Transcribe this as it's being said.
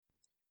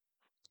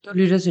Du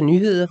lytter til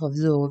nyheder fra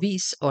Hvidovre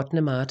Avis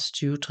 8. marts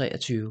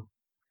 2023.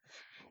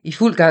 I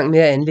fuld gang med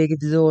at anlægge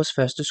Hvidovres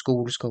første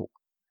skoleskov.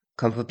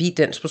 Kom forbi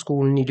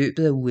Dansborgskolen i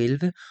løbet af uge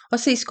 11 og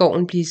se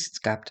skoven blive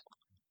skabt.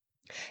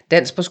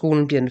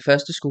 Dansborgskolen bliver den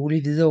første skole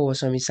i Hvidovre,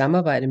 som i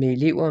samarbejde med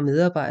elever og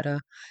medarbejdere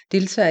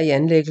deltager i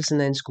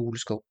anlæggelsen af en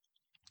skoleskov.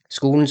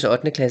 Skolens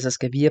 8. klasser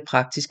skal via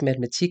praktisk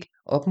matematik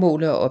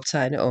opmåle og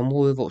optegne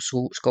området, hvor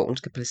skoven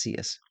skal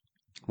placeres.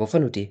 Hvorfor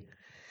nu det?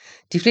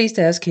 De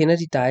fleste af os kender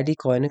de dejlige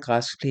grønne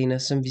græsplæner,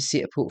 som vi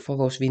ser på fra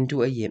vores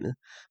vinduer i hjemmet,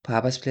 på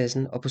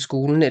arbejdspladsen og på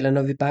skolen, eller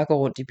når vi bare går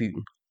rundt i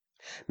byen.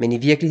 Men i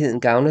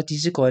virkeligheden gavner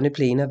disse grønne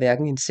plæner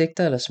hverken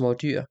insekter eller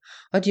smådyr,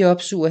 og de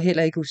opsuger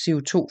heller ikke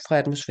CO2 fra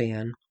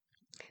atmosfæren.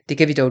 Det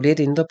kan vi dog let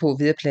ændre på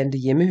ved at plante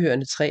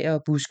hjemmehørende træer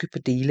og buske på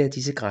dele af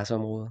disse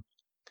græsområder.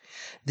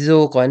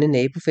 Hvidovre Grønne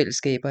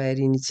Nabofællesskaber er et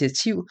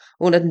initiativ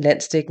under den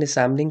landsdækkende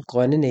samling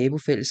Grønne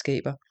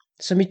Nabofællesskaber,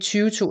 som i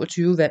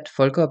 2022 vandt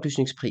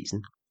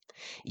Folkeoplysningsprisen.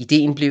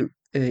 Ideen blev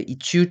i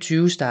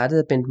 2020 startet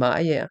af Bent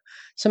Mariager,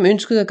 som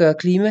ønskede at gøre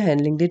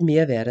klimahandling lidt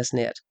mere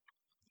hverdagsnært.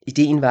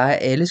 Ideen var, at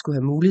alle skulle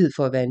have mulighed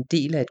for at være en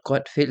del af et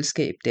grønt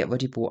fællesskab der, hvor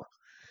de bor.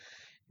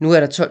 Nu er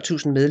der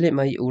 12.000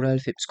 medlemmer i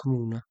 98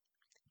 kommuner.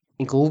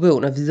 En gruppe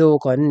under Hvidovre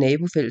Grønne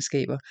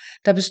Nabofællesskaber,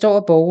 der består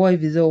af borgere i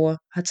Hvidovre,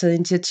 har taget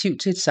initiativ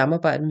til et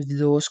samarbejde med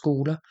Hvidovre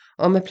skoler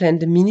om at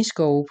plante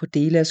miniskove på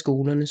dele af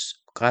skolernes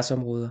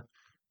græsområder.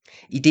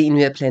 Ideen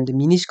med at plante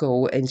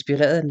miniskove er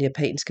inspireret af den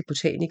japanske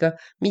botaniker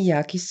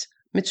Miyazakis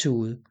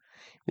metode.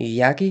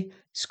 Miyazaki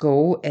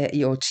skove er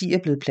i årtier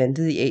blevet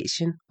plantet i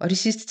Asien, og de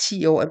sidste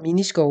 10 år er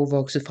miniskove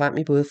vokset frem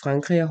i både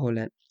Frankrig og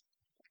Holland.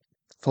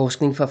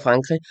 Forskning fra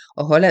Frankrig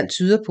og Holland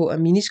tyder på,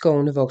 at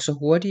miniskovene vokser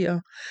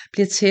hurtigere,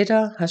 bliver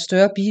tættere, har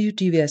større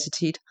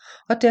biodiversitet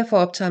og derfor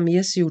optager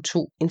mere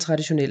CO2 end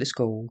traditionelle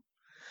skove.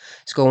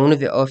 Skovene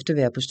vil ofte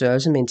være på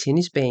størrelse med en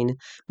tennisbane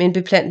med en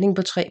beplantning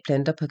på 3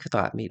 planter per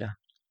kvadratmeter.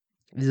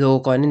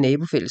 Hvidovre Grønne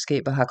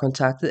Nabofællesskaber har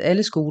kontaktet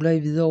alle skoler i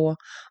Hvidovre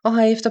og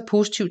har efter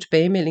positiv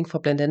tilbagemelding fra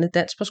blandt andet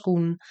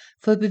Dansborgskolen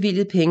fået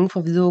bevilget penge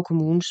fra Hvidovre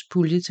Kommunes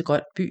pulje til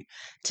Grøn By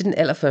til den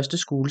allerførste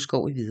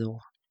skoleskov i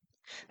Hvidovre.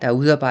 Der er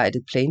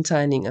udarbejdet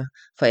plantegninger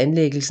for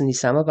anlæggelsen i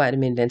samarbejde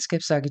med en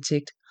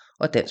landskabsarkitekt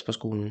og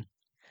Dansborgskolen.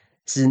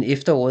 Siden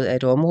efteråret er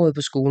et område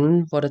på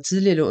skolen, hvor der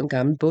tidligere lå en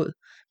gammel båd,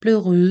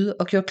 blevet ryddet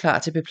og gjort klar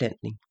til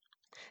beplantning.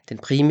 Den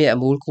primære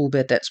målgruppe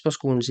er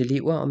Dansborgskolens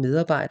elever og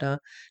medarbejdere,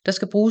 der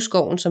skal bruge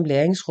skoven som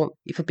læringsrum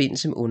i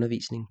forbindelse med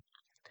undervisning.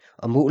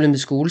 Og målet med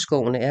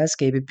skoleskoven er at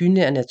skabe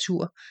bynær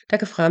natur, der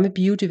kan fremme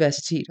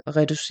biodiversitet og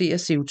reducere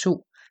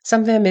CO2,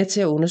 samt være med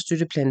til at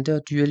understøtte plante-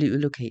 og dyrelivet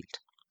lokalt.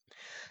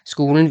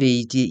 Skolen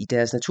vil i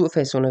deres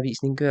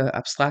naturfagsundervisning gøre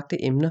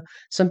abstrakte emner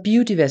som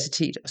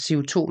biodiversitet og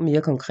CO2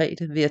 mere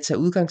konkrete ved at tage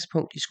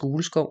udgangspunkt i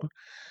skoleskoven,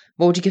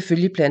 hvor de kan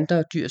følge planter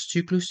og dyrs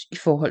cyklus i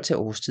forhold til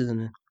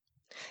årstiderne.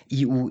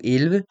 I uge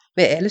 11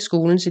 vil alle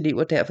skolens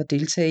elever derfor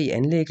deltage i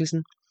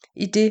anlæggelsen,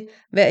 i det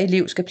hver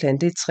elev skal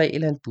plante et træ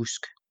eller en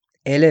busk.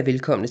 Alle er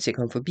velkomne til at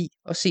komme forbi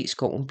og se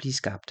skoven blive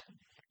skabt.